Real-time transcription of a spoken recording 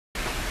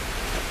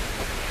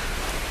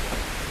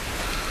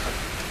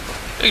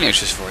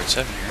Ignatius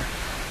 487 here.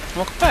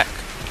 Welcome back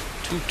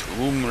to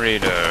Tomb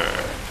Raider.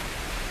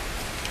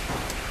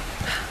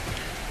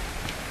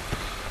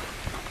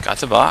 Got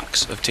the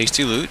box of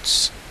tasty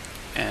loots,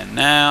 and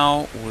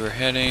now we're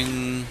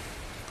heading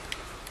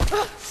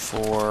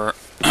for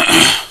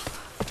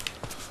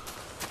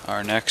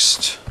our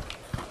next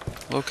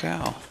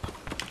locale.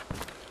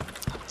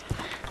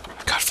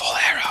 I got full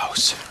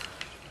arrows.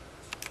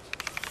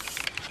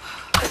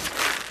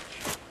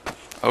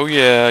 Oh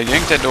yeah,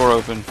 yank that door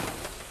open.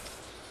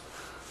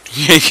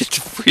 Yank it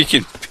to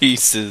freaking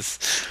pieces.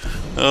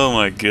 Oh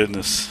my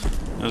goodness.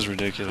 That was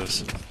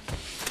ridiculous.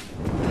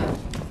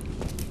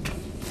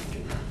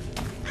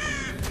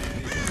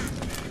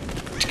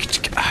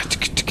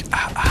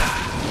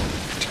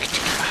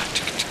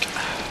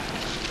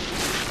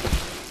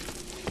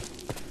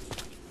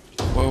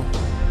 Whoa.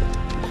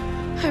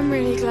 I'm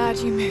really glad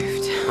you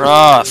moved.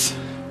 Roth.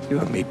 You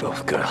and me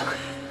both, girl.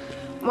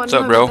 What's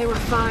up, bro? They were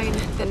fine.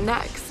 The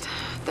next,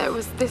 there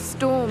was this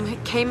storm.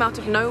 It came out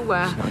of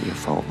nowhere. It's not your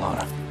fault,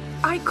 Lara.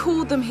 I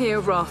called them here,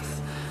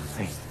 Roth.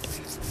 Hey,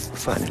 we're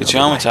finding Get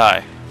your helmet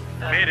tie.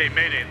 Mayday,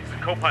 mayday. This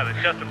is co-pilot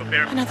Jessup of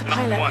Air Another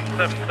pilot.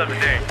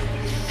 177A.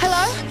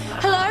 Hello?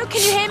 Hello?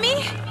 Can you hear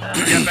me?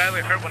 Yeah,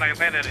 badly hurt when I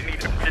landed and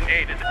need urgent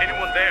aid. Is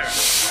anyone there?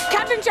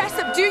 Captain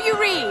Jessup, do you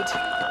read?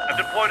 I've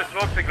deployed a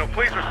smoke signal.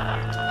 Please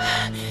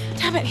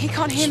Damn it, he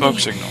can't hear Smoke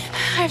me. signal.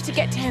 I have to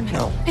get to him.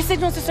 No. His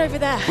signal's just over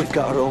there. We've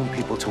got our own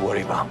people to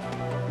worry about.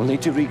 We'll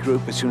need to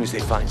regroup as soon as they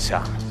find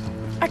Sam.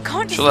 I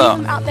can't just Chill leave out.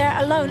 him out there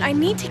alone. I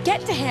need to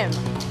get to him.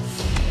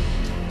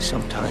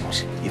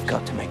 Sometimes you've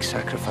got to make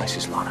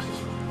sacrifices, Lara.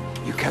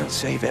 You can't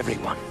save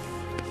everyone.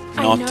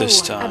 I Not know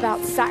this time.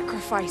 about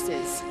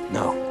sacrifices.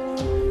 No.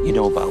 You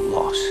know about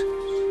loss.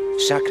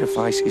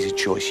 Sacrifice is a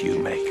choice you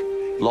make.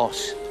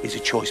 Loss is a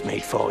choice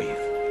made for you.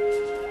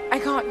 I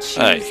can't choose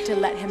Hey. to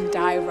let him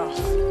die, Roth.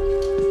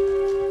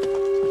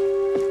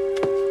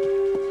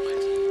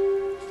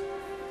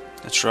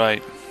 That's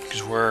right.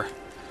 Because we're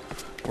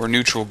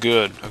neutral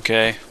good,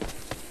 okay?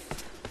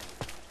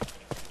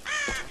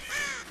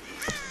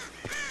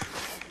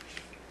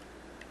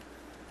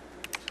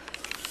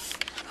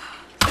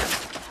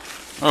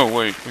 Oh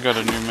wait, we got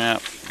a new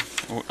map.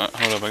 Oh,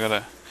 hold up,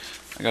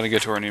 I gotta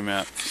get to our new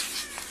map.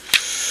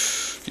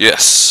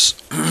 Yes,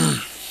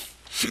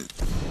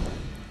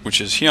 which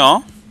is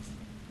here.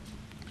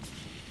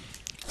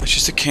 It's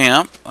just a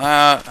camp.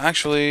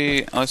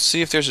 Actually, let's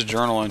see if there's a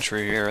journal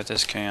entry here at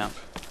this camp.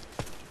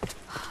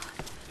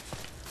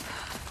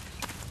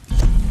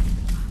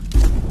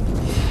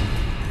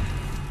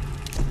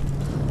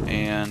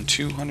 And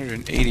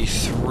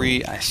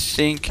 283, I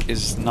think,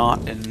 is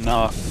not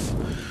enough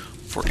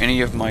for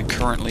any of my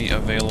currently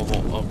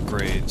available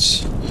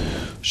upgrades.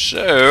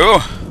 So,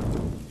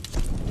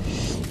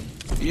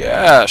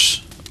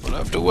 yes, we'll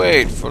have to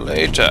wait for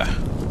later.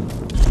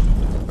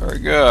 Very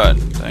good,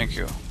 thank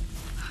you.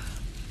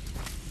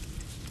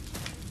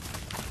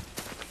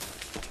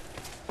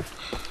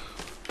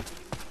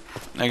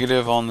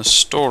 Negative on the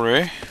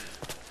story.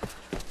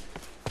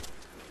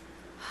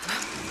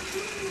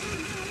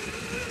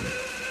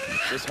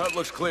 This hut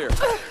looks clear.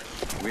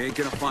 We ain't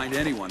gonna find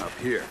anyone up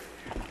here.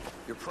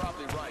 You're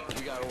probably right.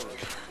 We got orders.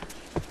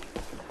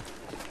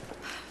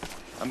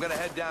 I'm gonna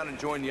head down and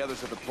join the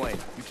others at the plane.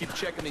 You keep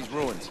checking these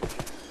ruins.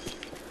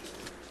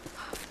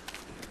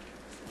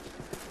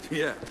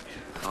 Yeah,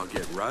 I'll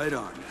get right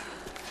on.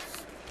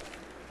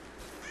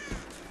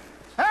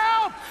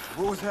 Help!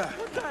 What was that?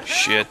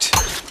 Shit.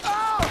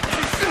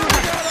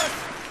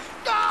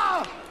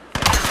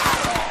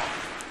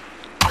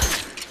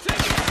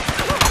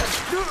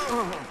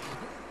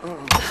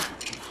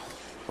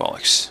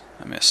 Bollocks.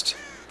 I missed.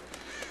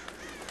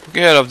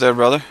 Get up there,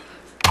 brother.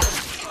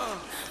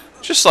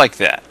 Just like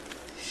that.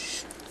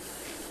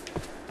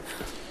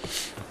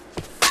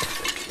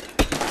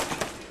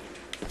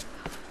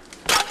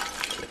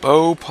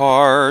 Bow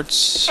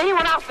parts.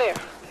 Anyone out there?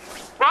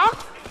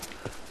 Roth?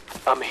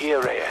 I'm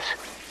here, Reyes.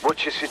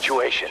 What's your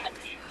situation?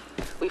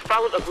 We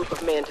followed a group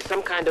of men to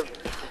some kind of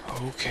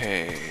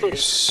Okay, city.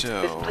 This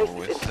so place is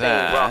with insane,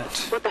 that,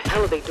 Roth. What the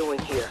hell are they doing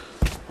here?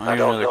 I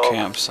need another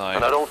campsite.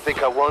 And I don't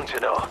think I want to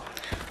know.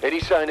 Any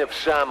sign of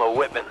Sam or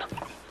Whitman?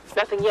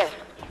 Nothing yet.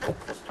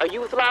 Are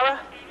you with Lara?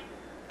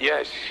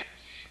 Yes.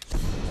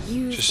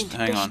 Used Just in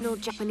hang on. traditional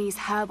Japanese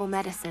herbal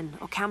medicine,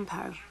 or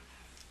kampo.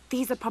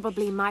 These are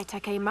probably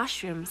maitake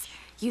mushrooms,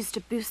 used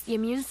to boost the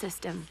immune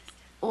system,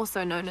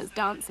 also known as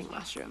dancing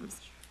mushrooms.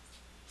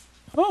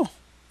 Oh,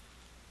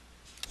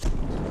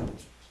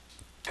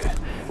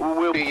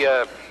 We'll be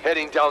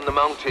heading down the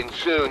mountain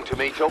soon to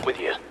meet up with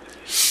you.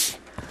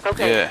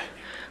 Okay. yeah.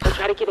 We'll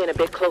try to get in a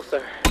bit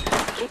closer.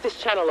 Keep this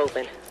channel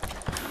open.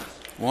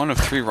 1 of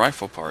 3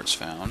 rifle parts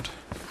found.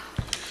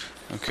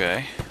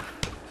 Okay.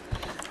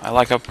 I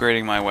like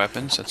upgrading my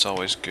weapons, that's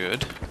always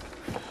good.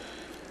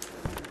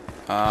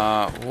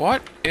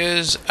 What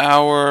is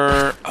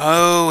our...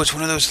 Oh, it's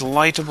one of those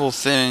lightable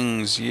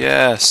things,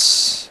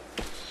 yes.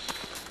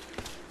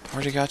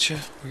 Already got you?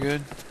 We're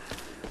good?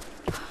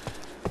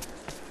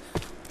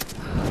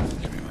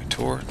 Give me my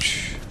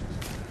torch.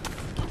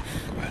 Go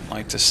ahead.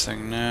 light this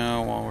thing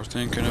now while we're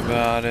thinking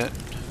about it.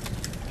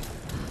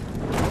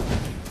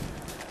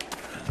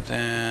 And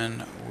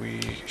then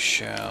we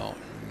shall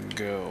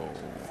go.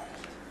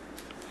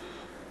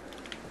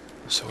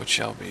 So it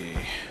shall be...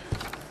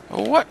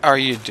 What are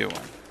you doing?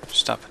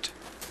 Stop it.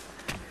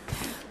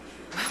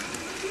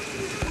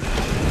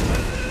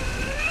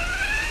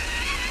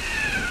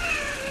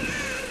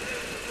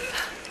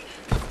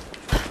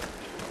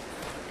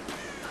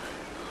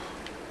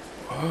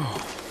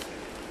 Whoa.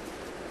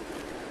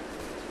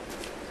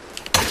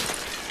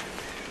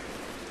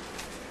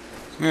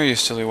 Come here, you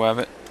silly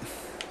wabbit.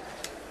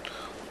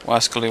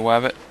 Wascally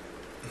wabbit.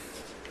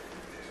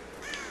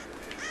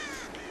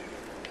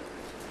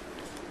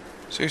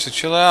 Seriously,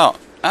 chill out.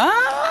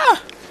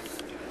 Ah!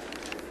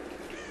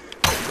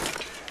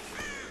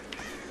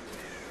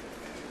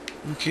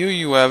 I'll kill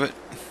you, wabbit.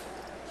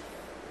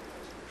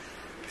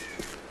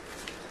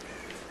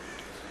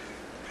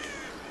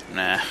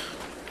 Nah.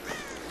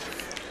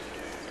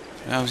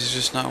 That was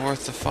just not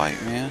worth the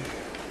fight, man.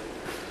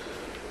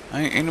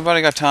 Ain't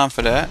nobody got time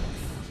for that.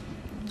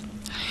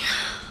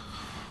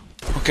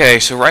 Okay,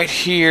 so right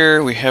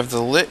here we have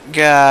the lit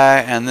guy,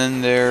 and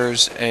then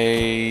there's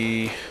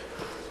a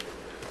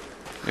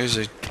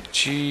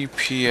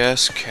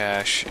GPS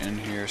cache in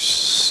here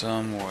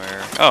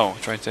somewhere. Oh,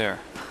 it's right there.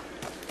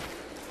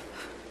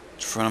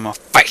 It's in front of my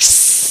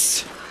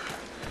face.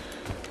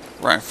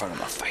 Right in front of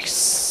my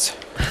face.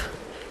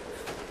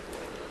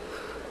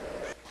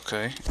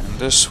 Okay, and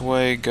this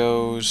way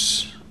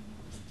goes...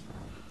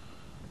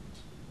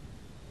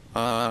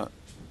 I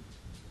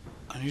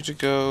need to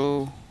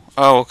go...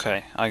 Oh,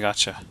 okay, I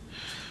gotcha.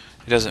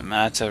 It doesn't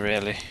matter,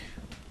 really.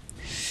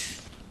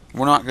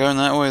 We're not going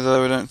that way,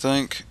 though, I don't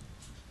think.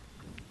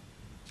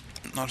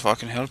 Not if I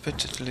can help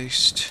it, at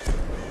least.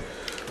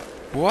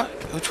 What?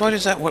 Which way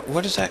does that...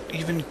 Where does that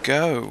even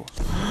go?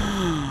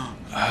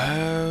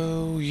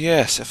 Oh,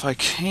 yes, if I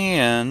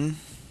can...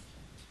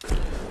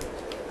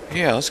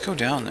 Yeah, let's go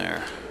down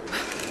there.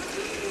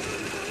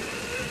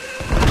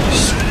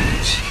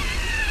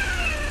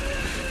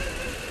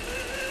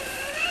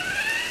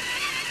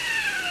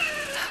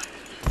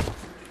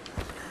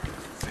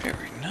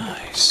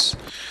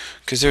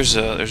 Because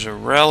there's a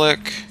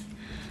relic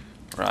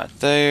right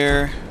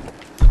there.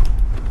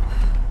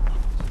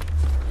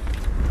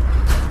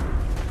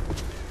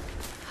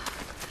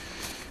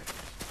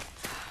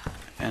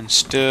 And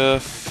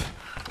stuff.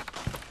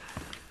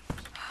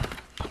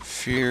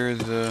 Fear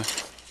the...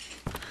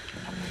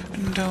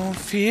 Don't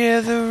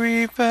fear the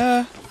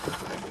Reaper.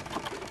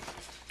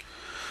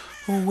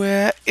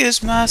 Where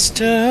is my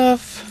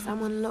stuff?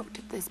 Someone looked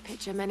at this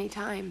picture many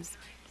times.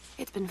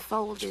 It's been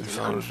folded and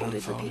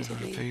unfolded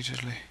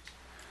repeatedly.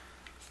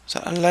 Is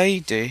that a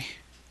lady?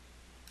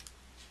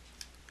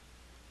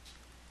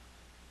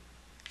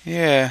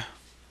 Yeah.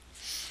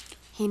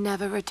 He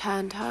never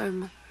returned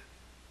home.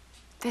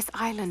 This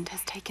island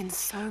has taken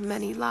so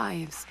many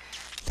lives.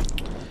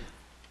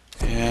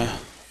 Yeah.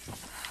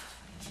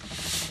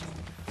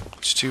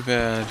 It's too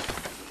bad.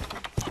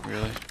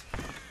 Really.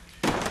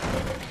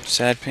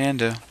 Sad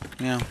panda.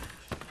 Yeah.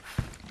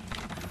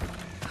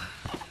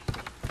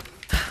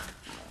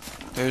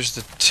 There's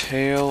the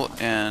tail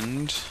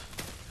end.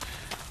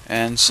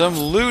 And some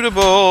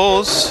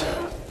lootables!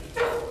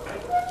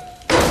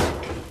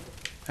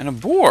 And a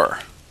boar.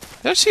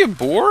 Did I see a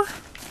boar?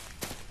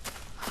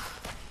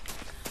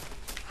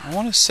 I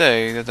want to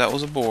say that that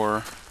was a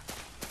boar.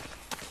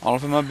 All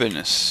up in my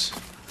business.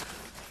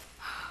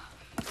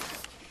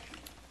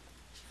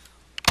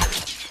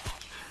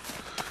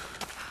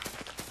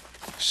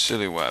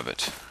 Silly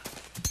wabbit.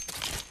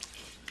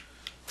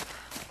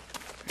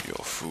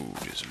 Your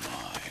food is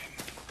mine.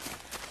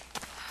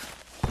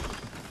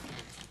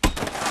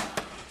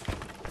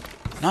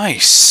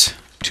 Nice!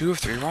 2 of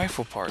 3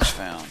 rifle parts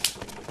found.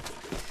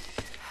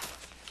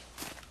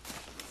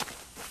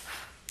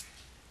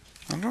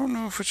 I don't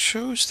know if it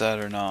shows that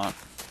or not.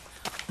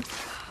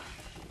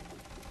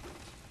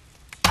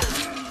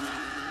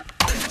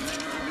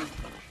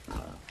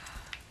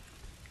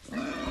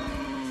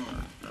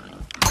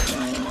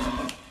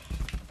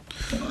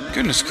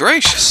 Goodness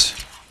gracious!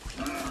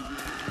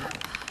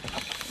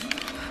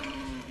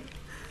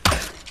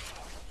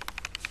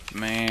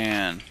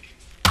 Man.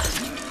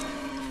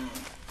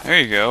 There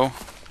you go.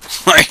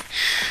 Like,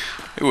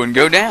 it wouldn't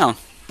go down.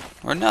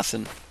 Or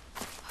nothing.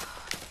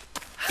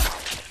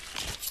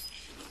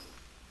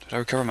 Did I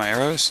recover my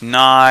arrows?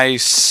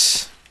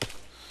 Nice!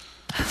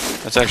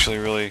 That's actually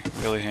really,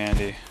 really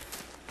handy.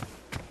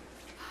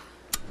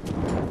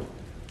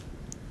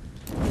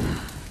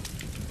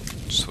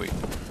 Sweet.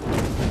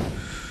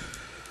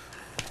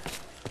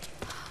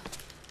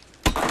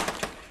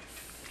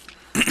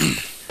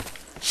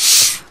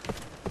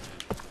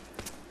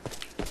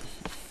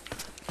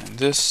 And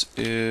this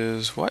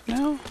is what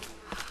now?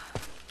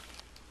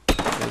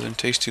 Other than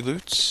tasty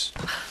loots?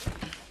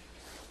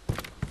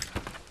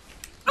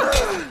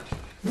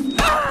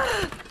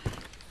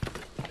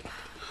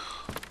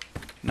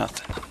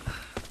 Nothing.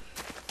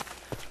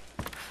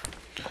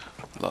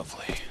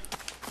 Lovely.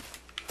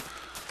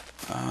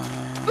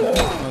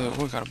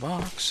 Oh, we got a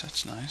box.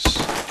 That's nice.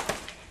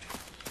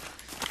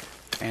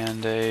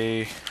 And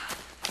a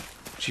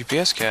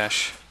GPS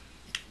cache.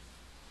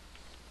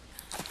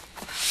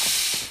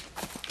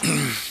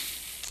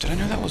 Did I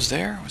know that was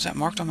there? Was that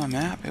marked on my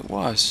map? It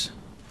was.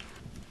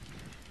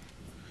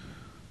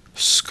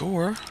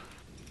 Score.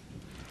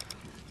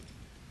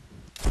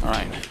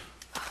 Alright.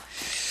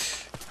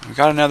 We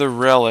got another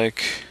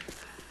relic.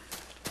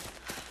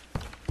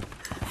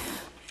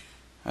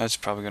 That's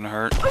probably gonna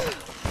hurt.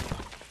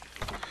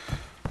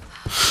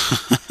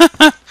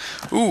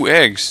 Ooh,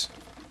 eggs.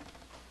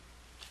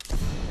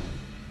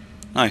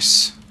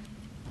 Nice.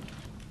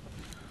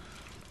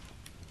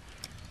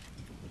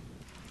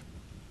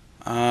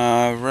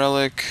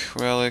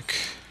 Relic.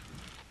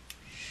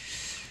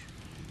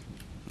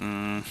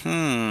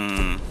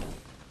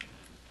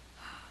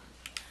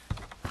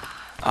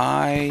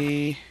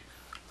 I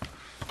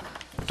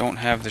don't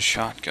have the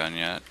shotgun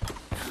yet.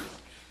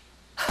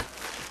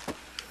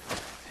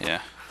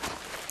 Yeah.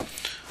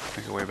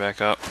 Make our way back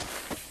up.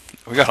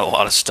 We got a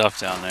lot of stuff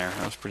down there.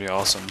 That was pretty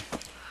awesome.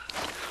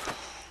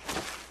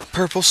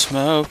 Purple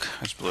smoke.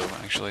 That's blue,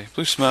 actually.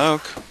 Blue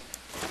smoke.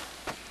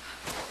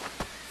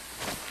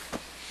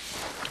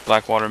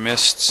 Blackwater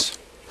mists.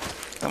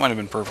 That might have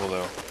been purple,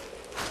 though.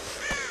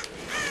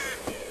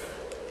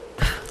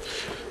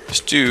 This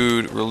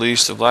dude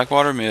released the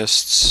Blackwater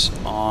mists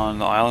on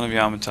the island of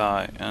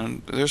Yamatai,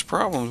 and there's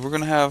problems. We're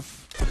gonna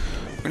have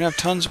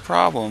tons of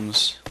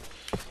problems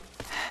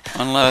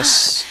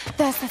unless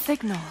There's the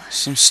signal.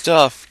 some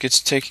stuff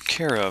gets taken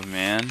care of,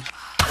 man.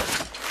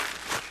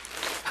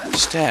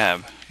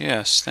 Stab.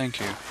 Yes, thank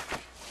you.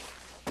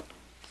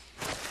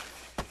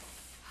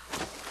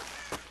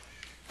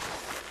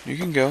 You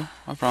can go,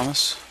 I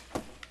promise.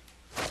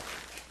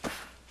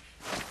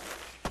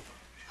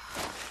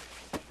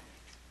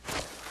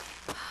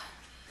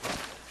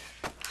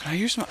 Can I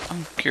use my...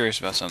 I'm curious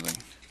about something.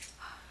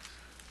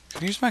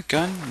 Can I use my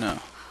gun? No.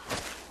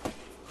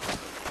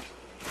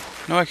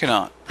 No, I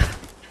cannot. You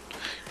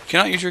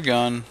cannot use your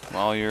gun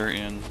while you're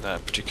in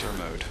that particular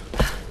mode.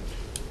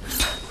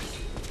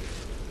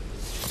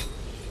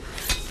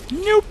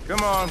 Nope.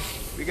 Come on,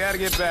 we gotta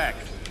get back.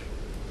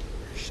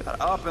 Shut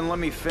up and let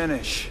me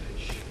finish.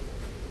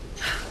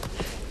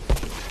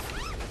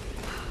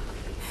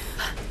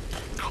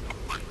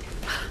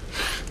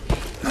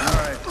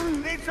 Alright.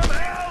 Need some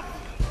help!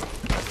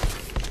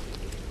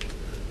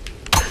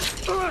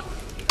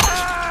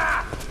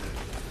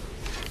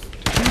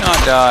 Do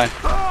not die.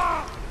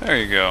 There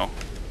you go.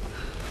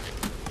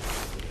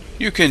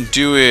 You can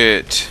do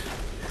it.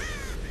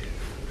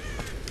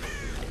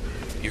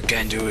 You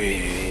can do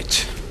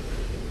it.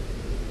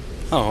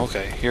 Oh,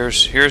 okay.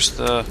 Here's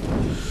the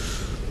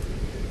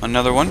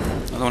another one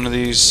of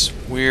these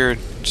weird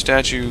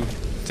statue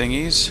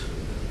thingies.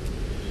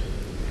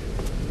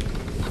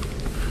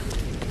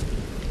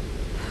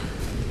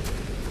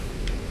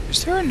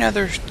 Is there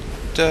another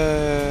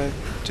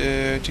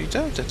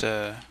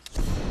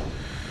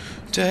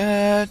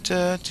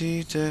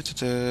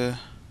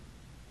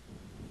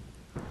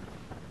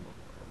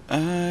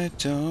I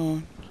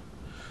don't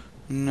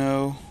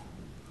know.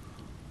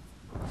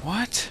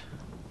 What?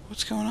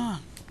 What's going on?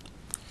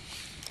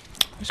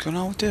 What's going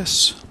on with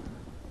this?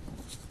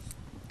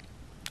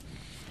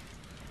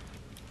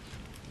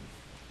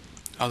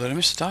 Oh, did I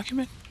miss the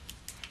document?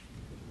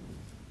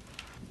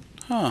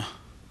 Huh.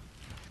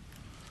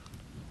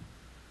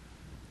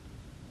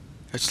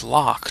 It's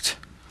locked.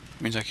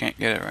 Means I can't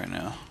get it right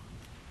now.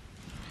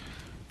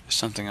 There's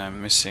something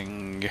I'm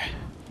missing.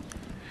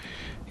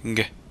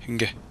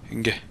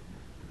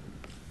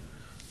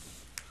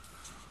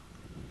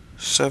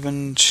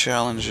 7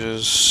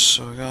 challenges.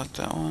 So I got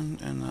that one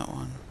and that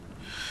one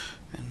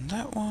and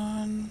that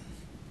one.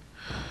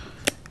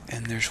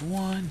 And there's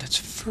one that's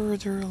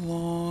further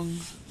along.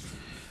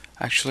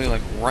 Actually,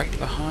 like right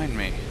behind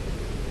me.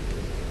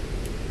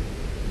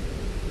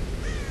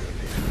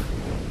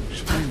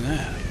 Explain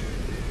that.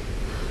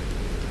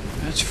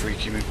 That's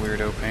freaky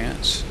McWeirdo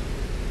pants.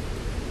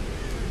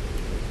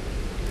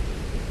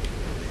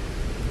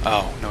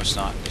 Oh, no it's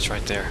not. It's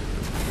right there.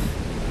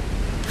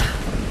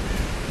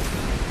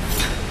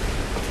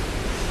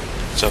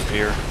 It's up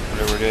here.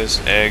 Whatever it is.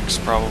 Eggs,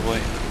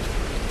 probably.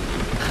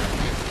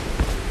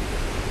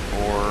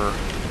 Or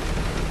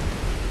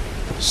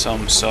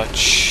some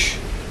such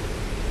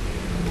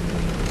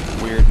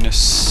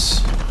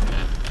weirdness.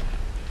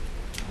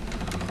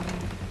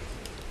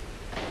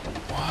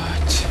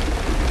 What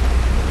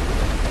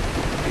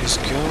is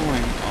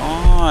going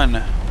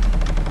on?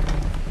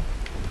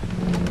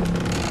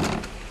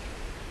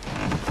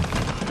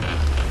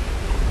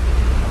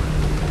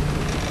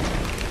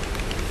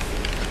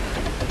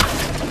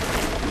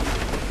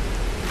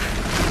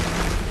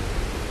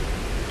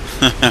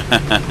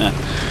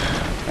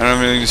 I don't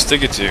have anything to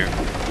stick it to.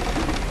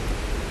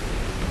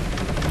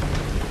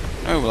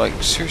 Oh, like,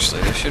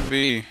 seriously, there should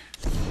be...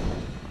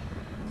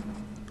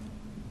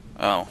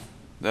 Oh,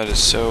 that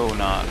is so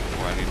not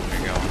where I need to be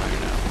going right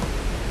now.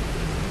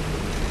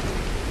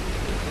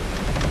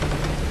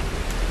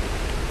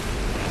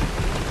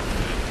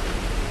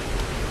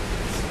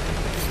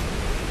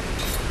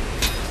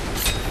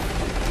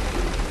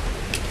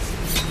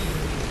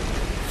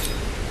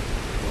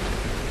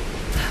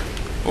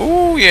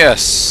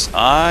 yes!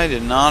 I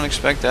did not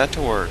expect that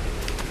to work.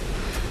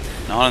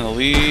 Not in the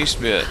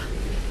least bit.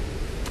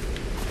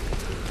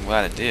 I'm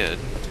glad it did.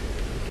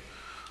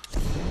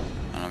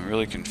 And I'm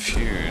really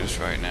confused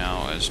right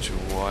now as to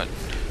what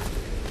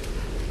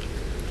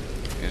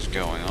is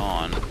going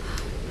on.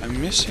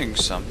 I'm missing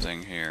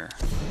something here.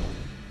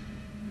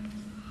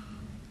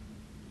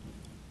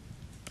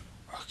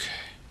 Okay.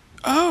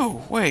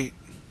 Oh, wait.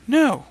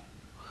 No.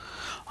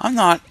 I'm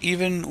not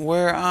even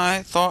where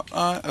I thought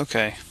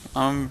okay.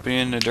 I'm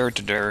being a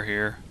dirt-to-dare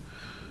here.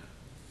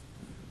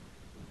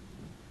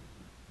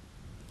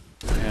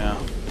 Yeah.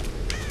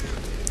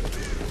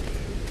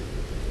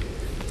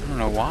 I don't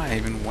know why I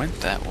even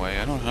went that way.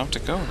 I don't have to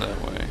go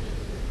that way.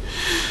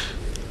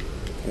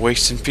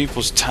 Wasting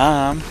people's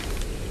time.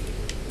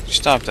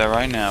 Stop that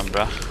right now,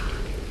 bruh.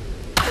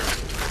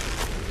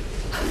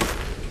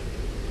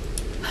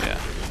 Yeah.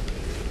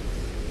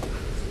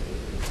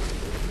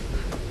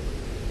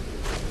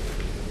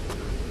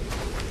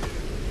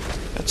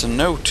 That's a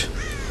note.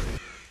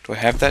 Do I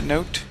have that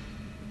note?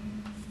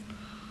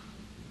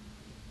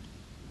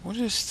 What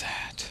is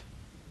that?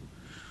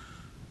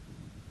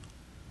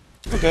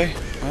 Okay,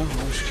 well,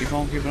 we'll just keep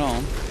on keeping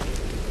on.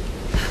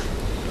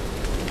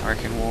 I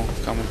reckon we'll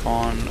come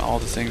upon all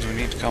the things we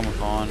need to come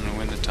upon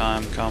when the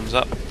time comes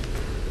up.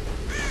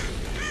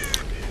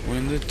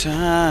 When the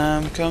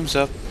time comes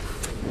up,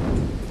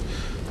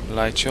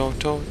 light your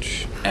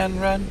torch and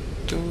run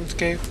to the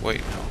cave.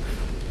 Wait, no.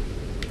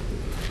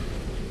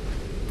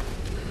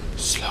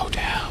 Slow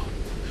down.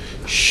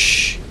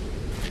 Shh.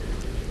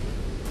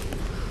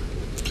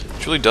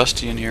 It's really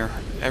dusty in here.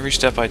 Every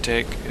step I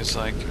take is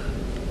like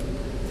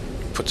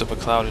puts up a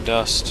cloud of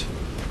dust.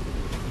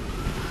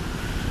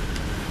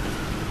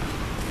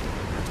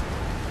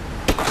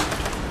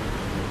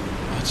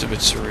 That's a bit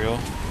surreal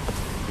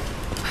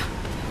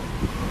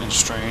and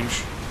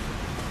strange.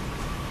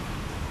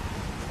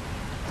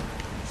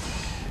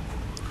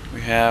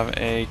 We have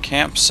a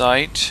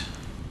campsite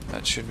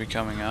that should be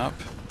coming up.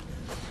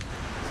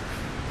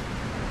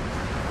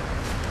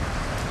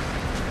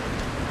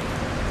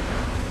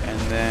 And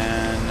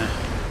then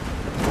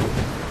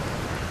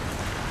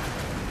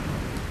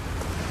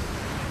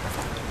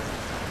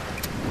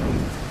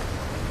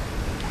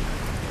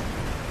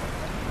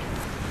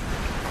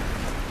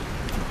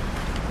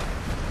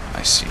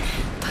I see.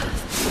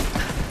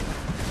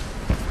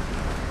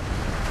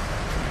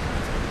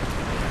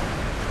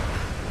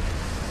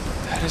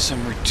 That is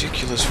some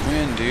ridiculous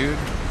wind, dude.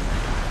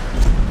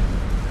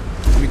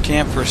 Let me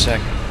camp for a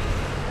second.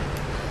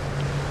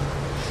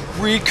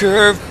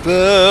 Recurve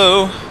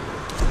bow.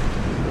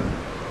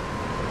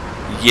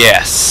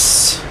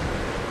 Yes.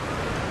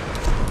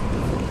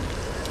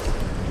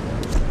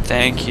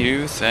 Thank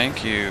you,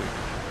 thank you.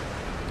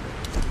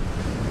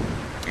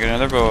 Get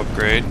another bow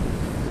upgrade.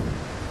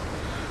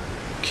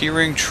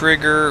 Keyring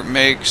trigger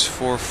makes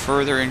for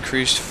further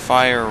increased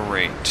fire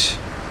rate.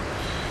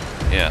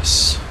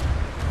 Yes.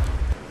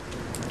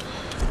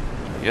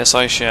 Yes,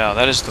 I shall.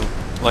 That is the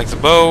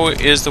bow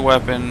is the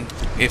weapon.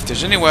 If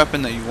there's any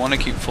weapon that you want to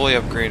keep fully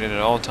upgraded at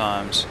all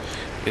times,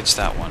 it's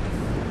that one.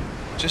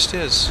 It just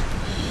is.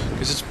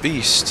 Because it's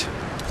beast.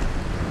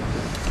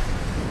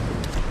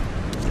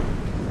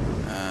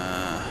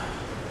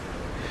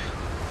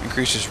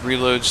 Increases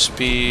reload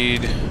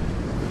speed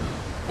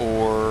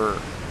or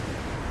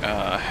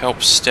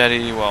helps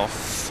steady while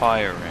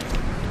firing.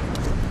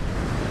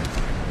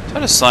 Is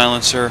that a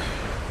silencer?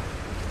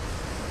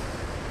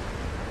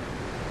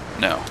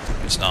 No,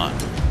 it's not.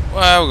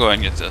 Well, we'll go ahead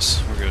and get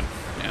this. We're good.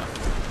 Yeah.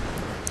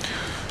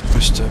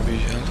 Mr.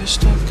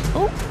 Realistic.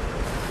 Oh!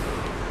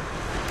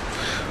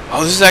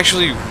 Oh, this is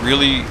actually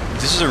really...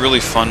 This is a really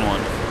fun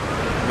one.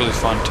 Really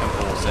fun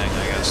temple thing,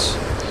 I guess.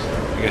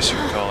 I guess you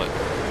could call it.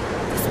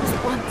 This was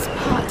once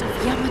part of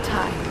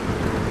Yamatai.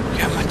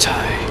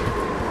 Yamatai.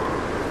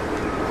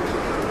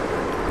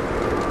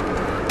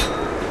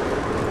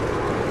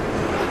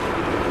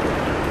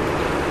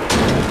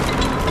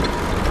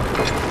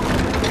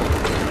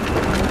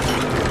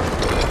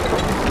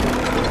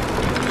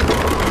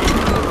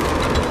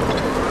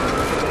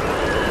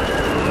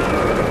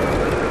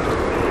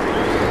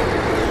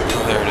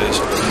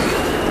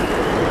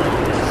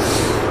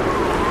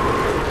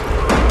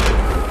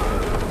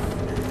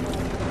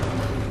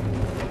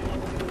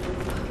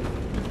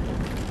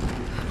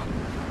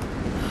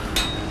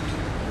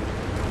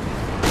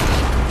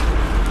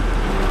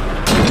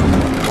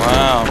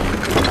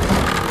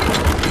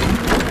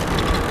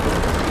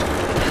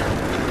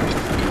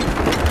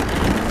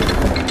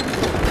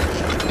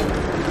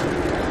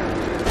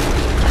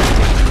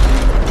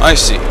 I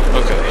see.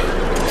 Okay.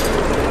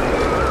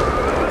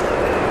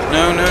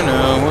 No,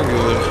 we're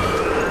good.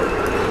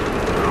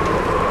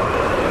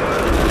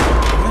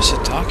 Is this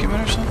a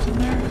document or something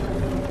there?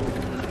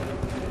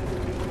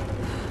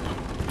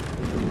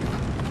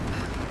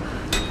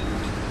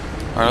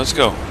 Alright, let's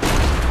go.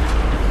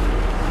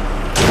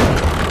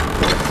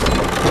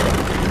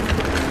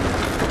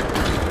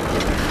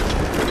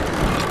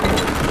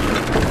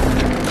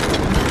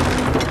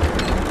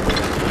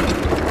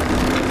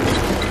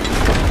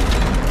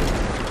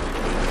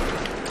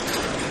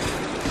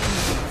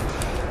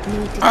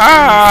 need to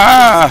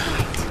Ah!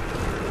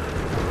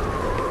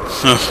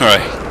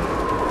 Alright.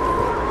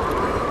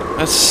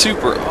 That's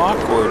super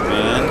awkward,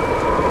 man.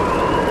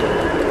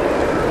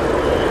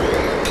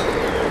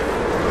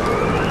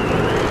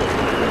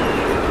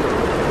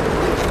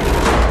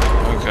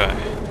 Okay.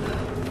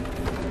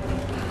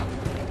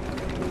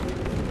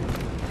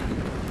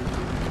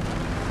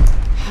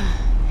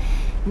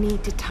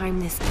 Need to time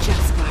this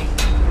just right.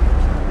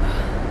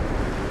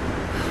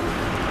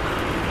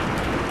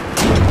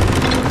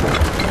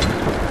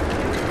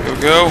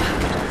 Go.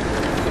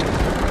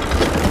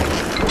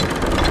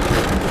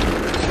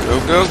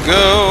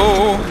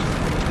 Go.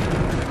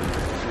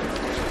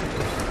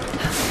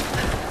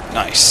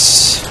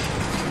 Nice.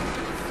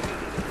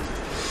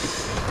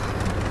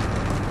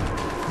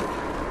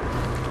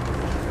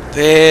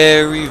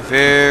 Very,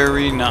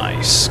 very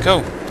nice.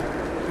 Go.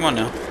 Come on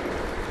now.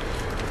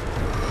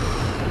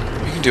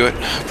 You can do it.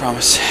 I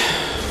promise.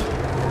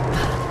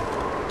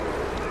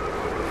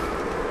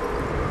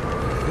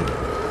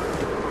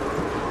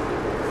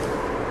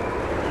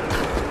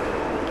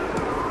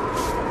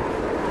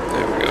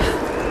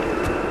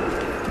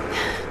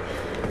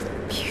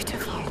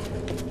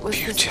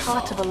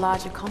 Part of a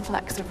larger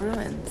complex of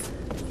ruins.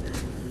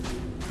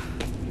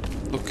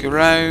 Look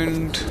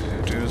around,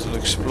 do a little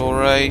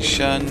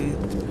exploration,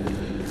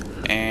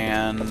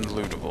 and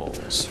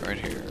lootables right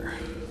here.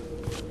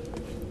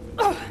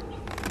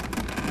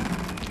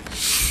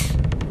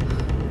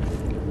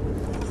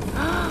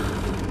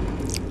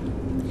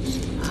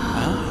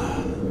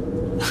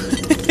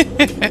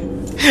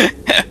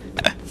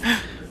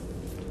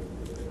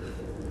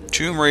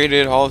 Tomb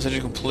raided, all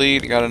essentially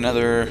complete. Got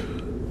another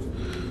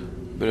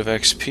bit of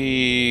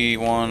XP,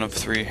 1 of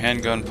 3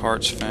 handgun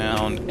parts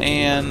found,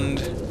 and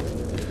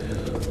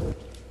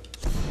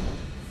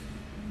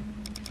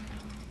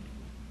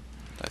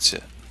that's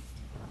it.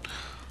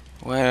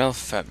 Well,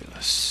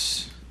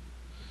 fabulous.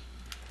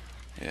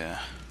 Yeah.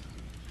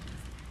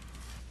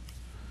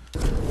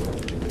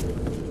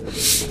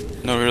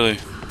 No, really,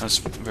 that's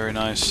very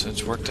nice.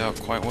 It's worked out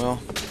quite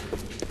well.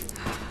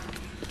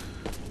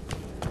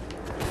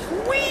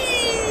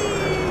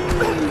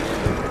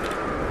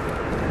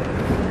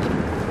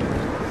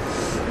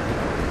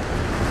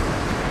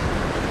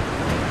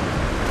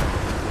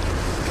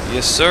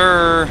 Yes,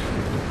 sir.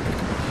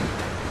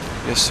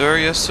 Yes, sir.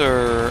 Yes,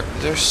 sir.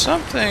 There's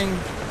something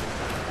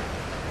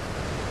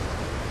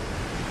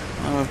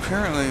I'm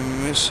apparently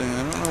missing.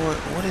 I don't know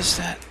what is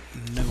that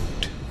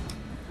note?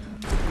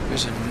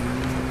 There's a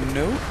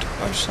note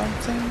or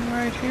something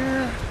right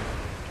here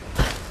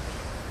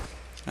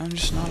I'm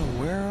just not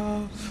aware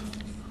of.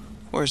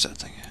 Where's that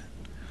thing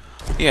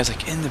at? Yeah, it's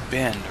like in the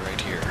bend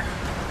right here.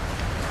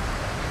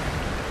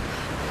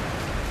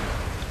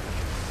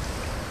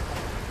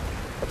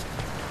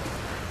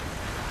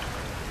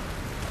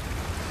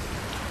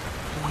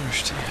 I don't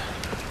understand.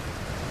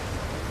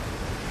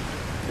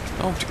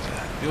 Don't do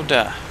that. You'll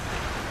die.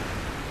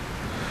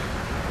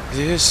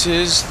 This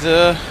is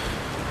the...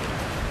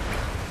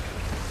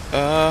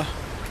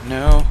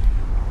 no.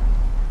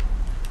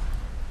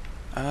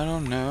 I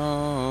don't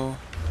know.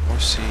 Or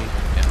see.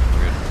 Yeah,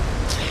 weird.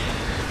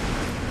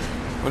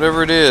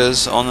 Whatever it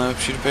is on the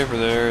sheet of paper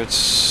there,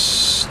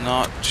 it's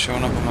not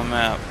showing up on my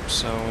map,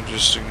 so we'll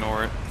just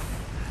ignore it.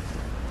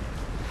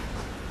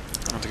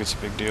 I don't think it's a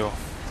big deal.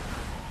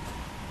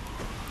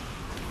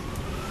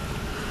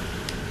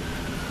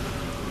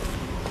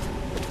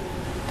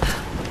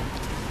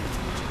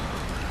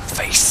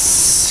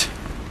 Face!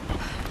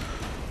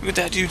 Look at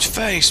that dude's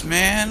face,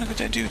 man! Look at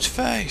that dude's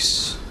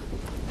face!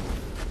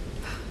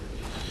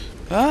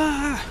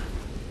 Ah!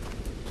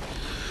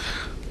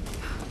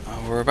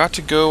 We're about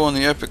to go on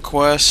the epic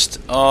quest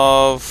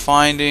of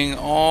finding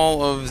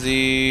all of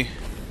the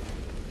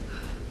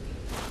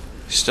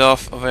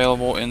stuff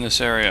available in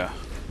this area.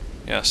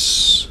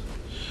 Yes.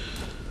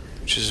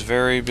 Which is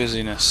very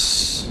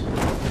busyness.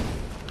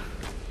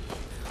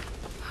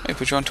 Hey,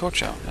 put you on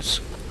torch out. That's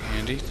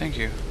handy. Thank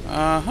you.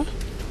 Uh-huh.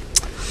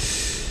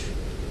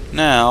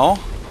 Now,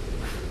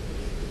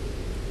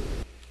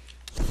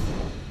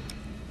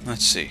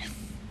 let's see.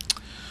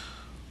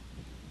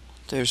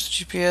 There's the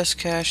GPS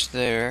cache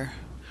there.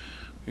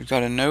 We've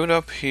got a note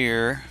up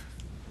here.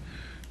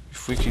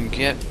 If we can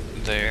get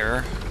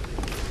there.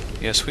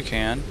 Yes, we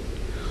can.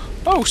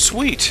 Oh,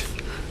 sweet!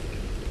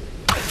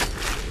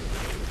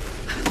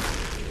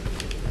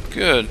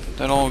 Good.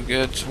 That'll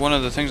get one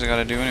of the things I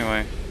gotta do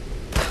anyway.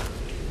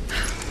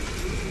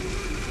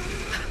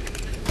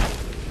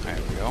 There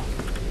we go.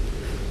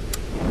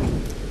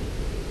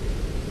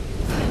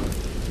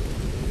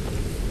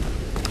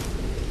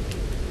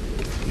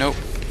 Nope.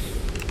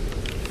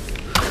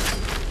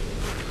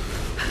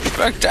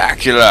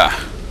 Spectacular!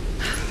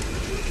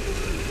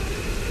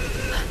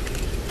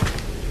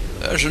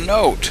 There's a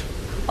note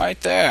right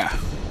there.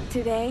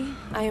 Today,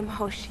 I am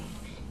Hoshi,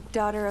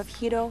 daughter of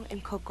Hiro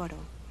and Kokoro.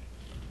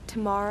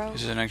 Tomorrow,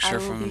 This is an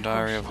excerpt from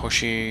Diary of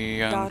Hoshi,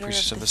 young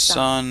priestess of the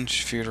sun.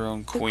 She feared her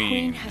own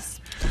queen.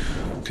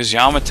 Because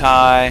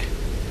Yamatai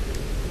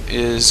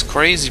is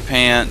crazy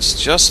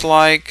pants, just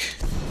like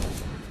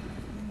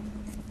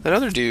That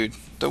other dude.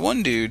 The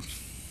one dude.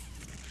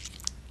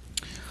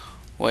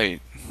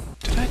 Wait.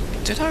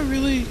 Did I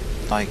really,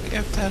 like,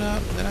 F that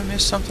up? Did I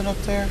miss something up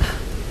there?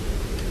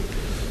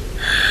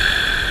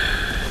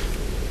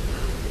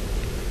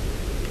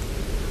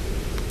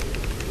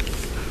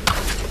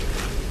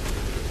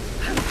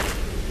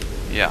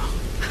 Yeah.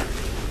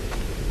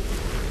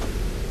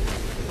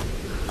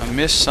 I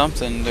missed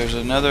something. There's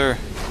another...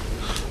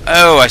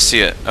 Oh, I see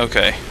it.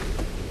 Okay.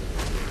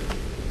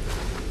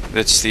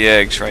 That's the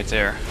eggs right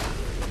there.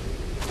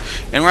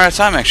 And we're out of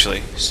time,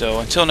 actually. So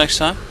until next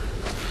time,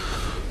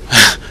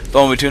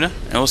 Bone Tuna,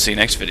 and we'll see you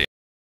next video.